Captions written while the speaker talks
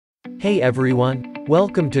Hey everyone,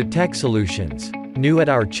 welcome to Tech Solutions. New at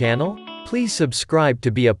our channel? Please subscribe to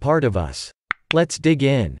be a part of us. Let's dig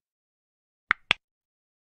in.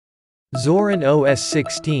 Zorin OS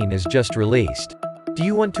 16 is just released. Do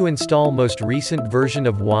you want to install most recent version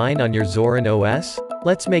of Wine on your Zorin OS?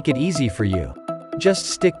 Let's make it easy for you. Just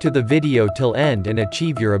stick to the video till end and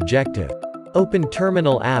achieve your objective. Open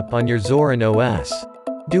Terminal app on your Zorin OS.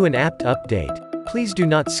 Do an apt update. Please do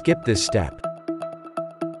not skip this step.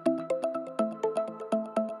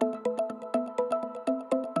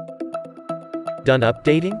 Done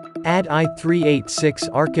updating? Add i386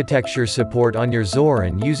 architecture support on your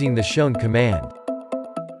Zorin using the shown command.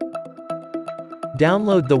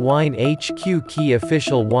 Download the WineHQ key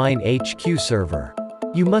official WineHQ server.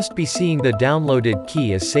 You must be seeing the downloaded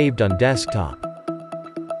key as saved on desktop.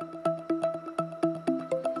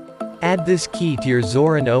 Add this key to your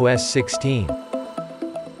Zorin OS 16.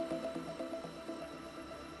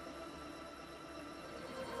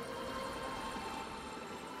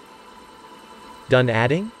 Done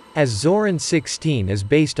adding? As Zorin 16 is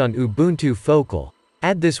based on Ubuntu Focal,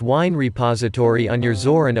 add this wine repository on your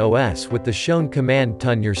Zorin OS with the shown command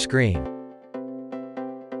on your screen.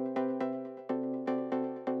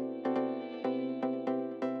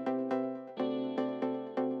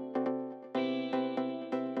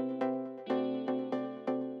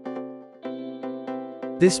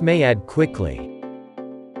 This may add quickly.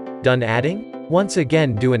 Done adding? Once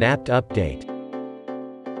again do an apt update.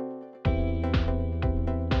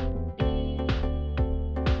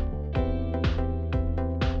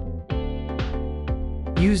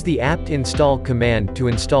 Use the apt install command to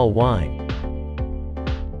install Wine.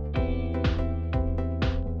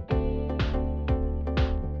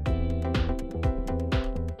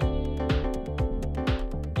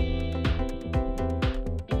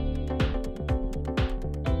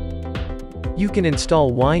 You can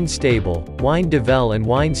install Wine Stable, Wine Devel and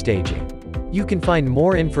Wine Staging. You can find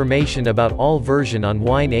more information about all version on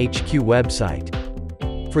WineHQ website.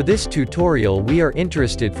 For this tutorial we are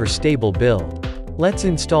interested for stable build. Let's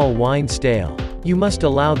install Wine Stale. You must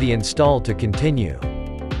allow the install to continue.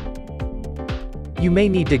 You may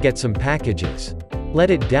need to get some packages.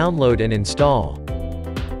 Let it download and install.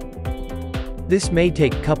 This may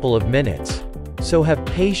take couple of minutes. So have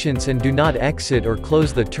patience and do not exit or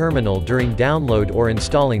close the terminal during download or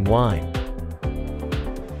installing Wine.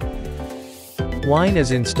 Wine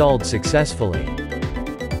is installed successfully.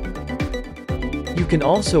 You can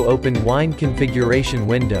also open Wine configuration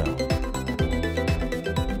window.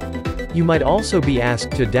 You might also be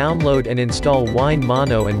asked to download and install Wine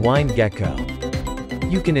Mono and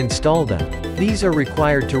WineGecko. You can install them. These are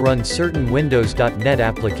required to run certain Windows.NET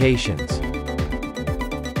applications.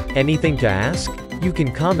 Anything to ask? You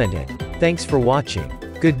can comment it. Thanks for watching.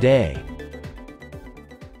 Good day.